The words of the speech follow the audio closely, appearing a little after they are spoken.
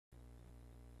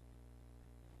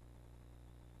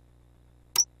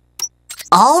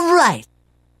All right.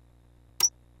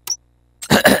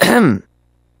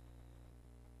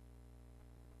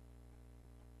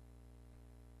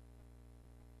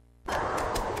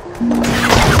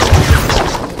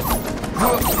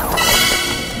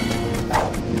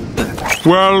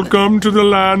 Welcome to the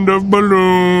land of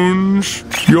balloons.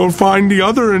 You'll find the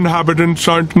other inhabitants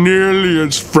aren't nearly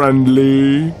as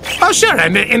friendly. Oh, sure,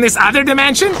 and in this other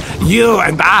dimension, you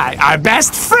and I are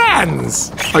best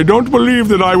friends. I don't believe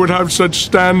that I would have such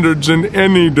standards in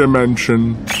any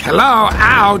dimension. Hello,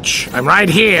 ouch. I'm right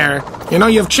here. You know,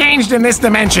 you've changed in this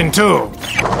dimension, too.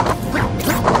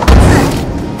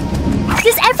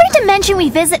 Does every dimension we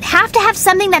visit have to have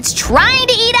something that's trying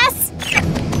to eat us?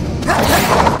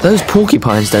 Those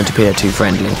porcupines don't appear too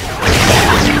friendly.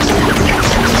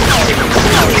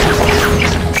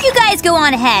 You guys go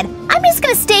on ahead. I'm just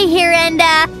gonna stay here and,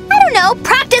 I don't know,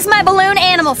 practice my balloon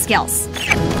animal skills.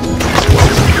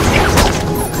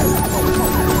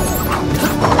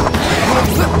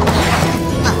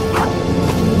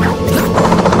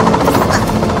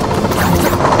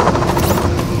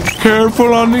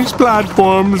 Careful on these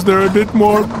platforms, they're a bit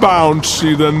more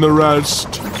bouncy than the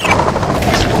rest.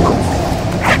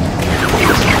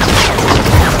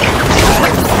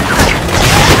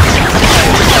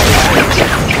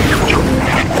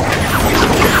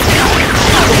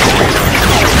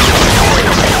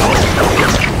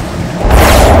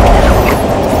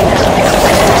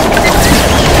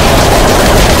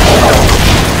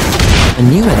 A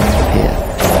new enemy here.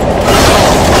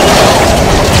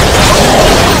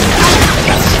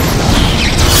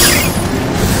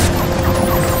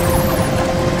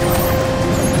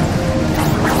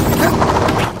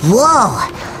 Whoa!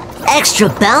 Extra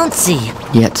bouncy.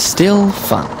 Yet still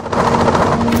fun.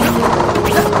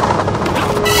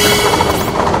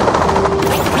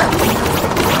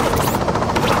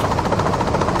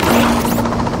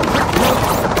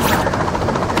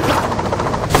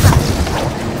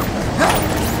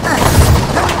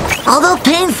 Although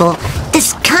painful,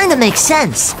 this kinda makes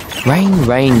sense. Rain,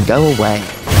 rain, go away.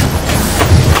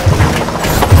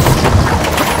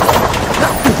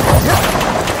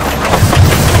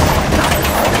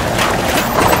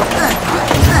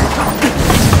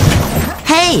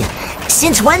 Hey,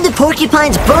 since when do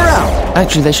porcupines burrow?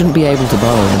 Actually, they shouldn't be able to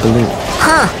burrow in a balloon.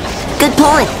 Huh, good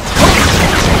point.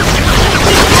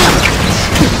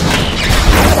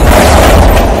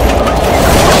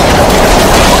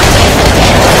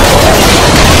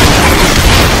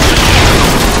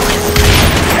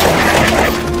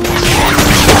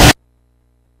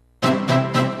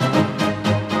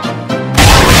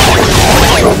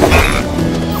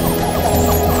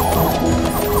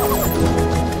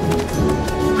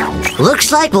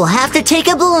 Looks like we'll have to take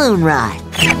a balloon ride.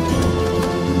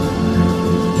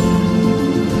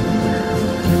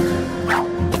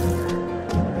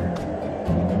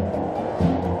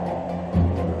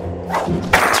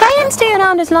 Try and stay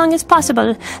around as long as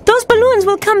possible. Those balloons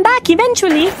will come back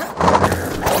eventually.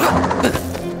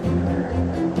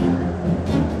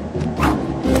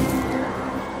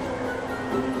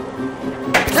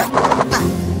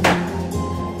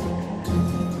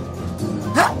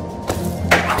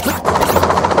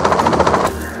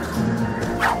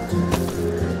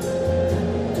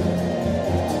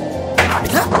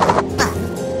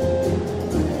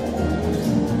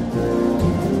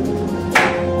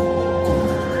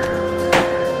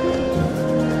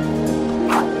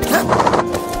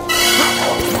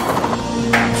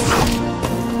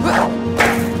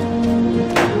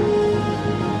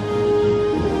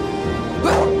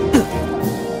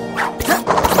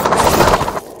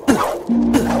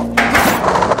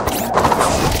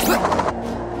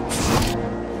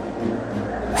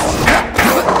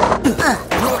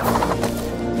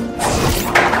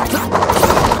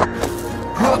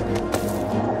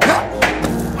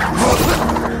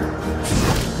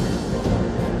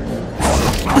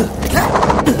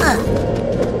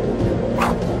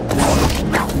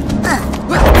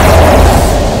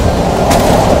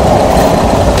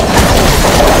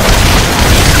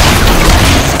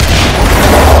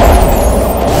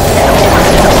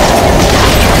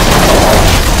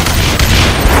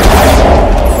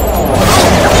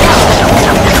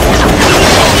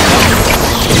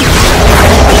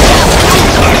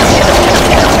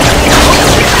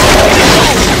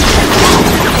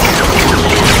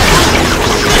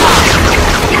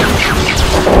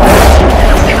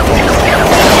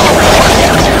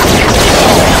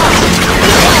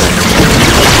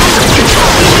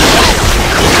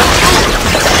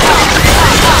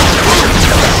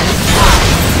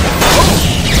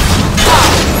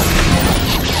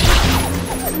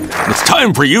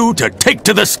 Time for you to take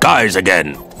to the skies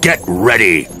again. Get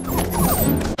ready.